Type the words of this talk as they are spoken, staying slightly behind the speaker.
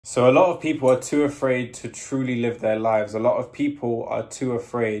So a lot of people are too afraid to truly live their lives. A lot of people are too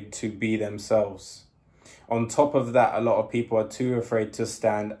afraid to be themselves. On top of that, a lot of people are too afraid to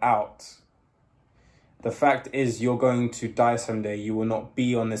stand out. The fact is, you're going to die someday. You will not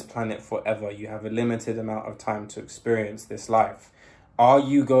be on this planet forever. You have a limited amount of time to experience this life. Are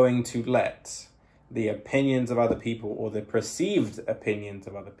you going to let the opinions of other people or the perceived opinions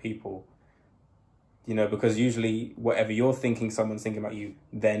of other people, because usually whatever you're thinking, someone's thinking about you,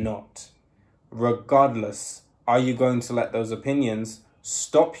 they're not. Regardless, are you going to let those opinions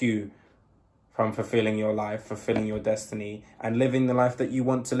stop you from fulfilling your life, fulfilling your destiny, and living the life that you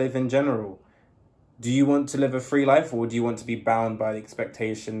want to live in general? Do you want to live a free life, or do you want to be bound by the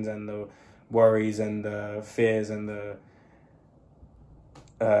expectations and the worries and the fears and the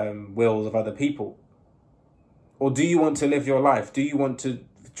wills of other people? Or do you want to live your life? Do you want to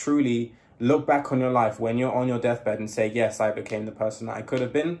truly look back on your life when you're on your deathbed and say, yes, I became the person that I could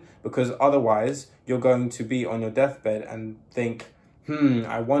have been? Because otherwise, you're going to be on your deathbed and think,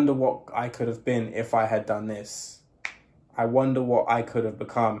 I wonder what I could have been if I had done this. I wonder what I could have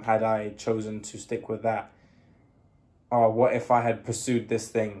become had I chosen to stick with that. Or what if I had pursued this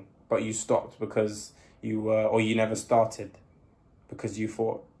thing, but you stopped because you never started because you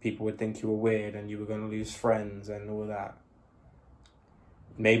thought people would think you were weird and you were going to lose friends and all that.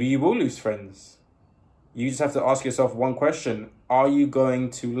 Maybe you will lose friends. You just have to ask yourself one question. Are you going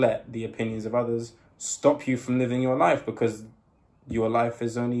to let the opinions of others stop you from living your life? Because your life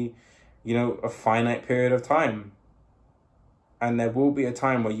is only, a finite period of time. And there will be a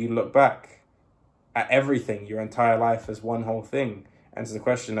time where you look back at everything, your entire life, as one whole thing. And it's the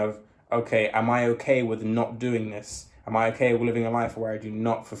question of, okay, am I okay with not doing this? Am I okay with living a life where I do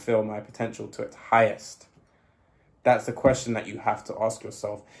not fulfill my potential to its highest? That's the question that you have to ask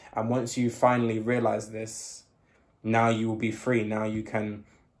yourself. And once you finally realize this, now you will be free. Now you can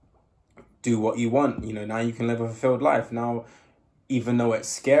do what you want. Now you can live a fulfilled life. Now, even though it's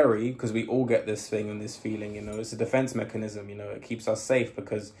scary, because we all get this thing and this feeling, it's a defense mechanism, it keeps us safe,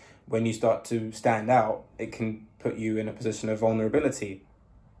 because when you start to stand out, it can put you in a position of vulnerability.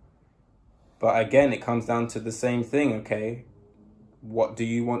 But again, it comes down to the same thing, okay? What do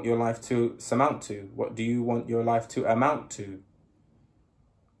you want your life to amount to? What do you want your life to amount to?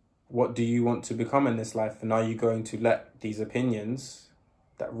 What do you want to become in this life? And are you going to let these opinions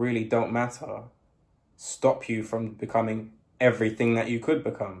that really don't matter stop you from becoming everything that you could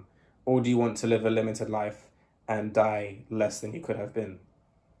become? Or do you want to live a limited life and die less than you could have been?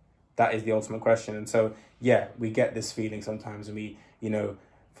 That is the ultimate question. And so, yeah, we get this feeling sometimes, and we,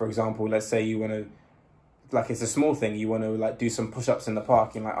 for example, let's say you want to, it's a small thing, you want to do some push-ups in the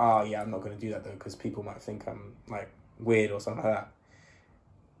park. You're like, yeah, I'm not going to do that though, because people might think I'm weird or something like that.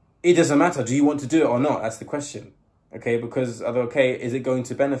 It doesn't matter. Do you want to do it or not? That's the question. Okay, because is it going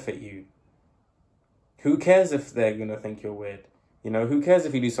to benefit you? Who cares if they're going to think you're weird? Who cares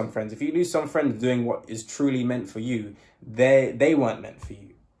if you lose some friends? If you lose some friends doing what is truly meant for you, they weren't meant for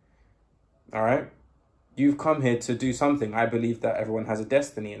you. All right? You've come here to do something. I believe that everyone has a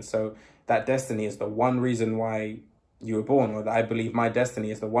destiny. And so that destiny is the one reason why you were born. Or that I believe my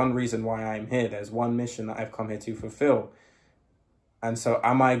destiny is the one reason why I'm here. There's one mission that I've come here to fulfill. And so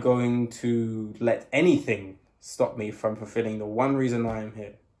am I going to let anything stop me from fulfilling the one reason why I'm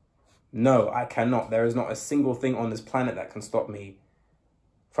here? No, I cannot. There is not a single thing on this planet that can stop me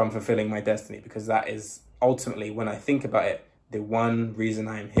from fulfilling my destiny, because that is ultimately, when I think about it, the one reason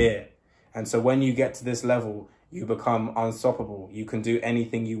I'm here. And so when you get to this level, you become unstoppable. You can do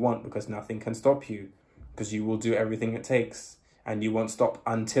anything you want because nothing can stop you, because you will do everything it takes, and you won't stop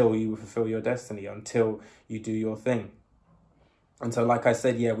until you fulfill your destiny, until you do your thing. And so, like I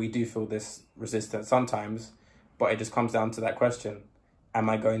said, yeah, we do feel this resistance sometimes, but it just comes down to that question. Am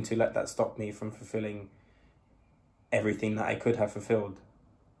I going to let that stop me from fulfilling everything that I could have fulfilled?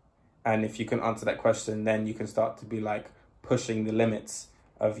 And if you can answer that question, then you can start to be pushing the limits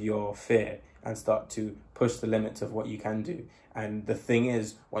of your fear and start to push the limits of what you can do. And the thing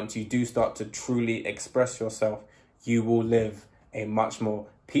is, once you do start to truly express yourself, you will live a much more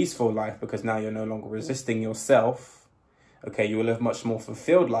peaceful life, because now you're no longer resisting yourself. Okay, you will live much more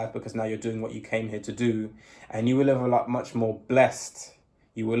fulfilled life because now you're doing what you came here to do, and you will live much more blessed.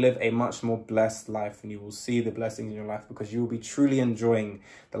 You will live a much more blessed life, and you will see the blessings in your life because you will be truly enjoying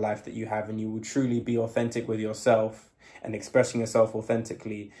the life that you have, and you will truly be authentic with yourself and expressing yourself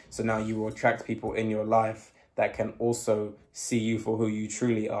authentically. So now you will attract people in your life that can also see you for who you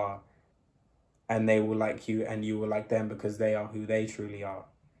truly are, and they will like you and you will like them because they are who they truly are.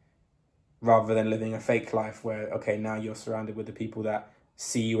 Rather than living a fake life where, okay, now you're surrounded with the people that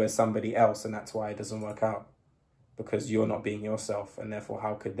see you as somebody else, and that's why it doesn't work out. because you're not being yourself, and therefore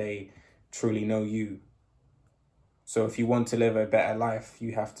how could they truly know you? So if you want to live a better life,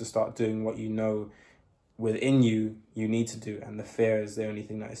 you have to start doing what you know within you need to do, and the fear is the only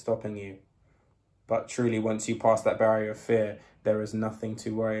thing that is stopping you. But truly, once you pass that barrier of fear, there is nothing to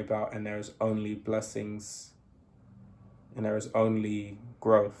worry about, and there is only blessings, and there is only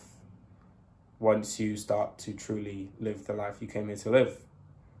growth once you start to truly live the life you came here to live.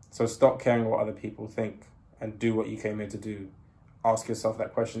 So stop caring what other people think and do what you came here to do. Ask yourself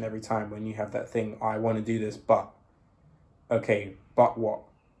that question every time when you have that thing, I want to do this, but, okay, but what?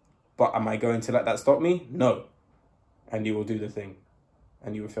 But am I going to let that stop me? No. And you will do the thing,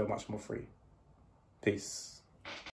 and you will feel much more free. Peace.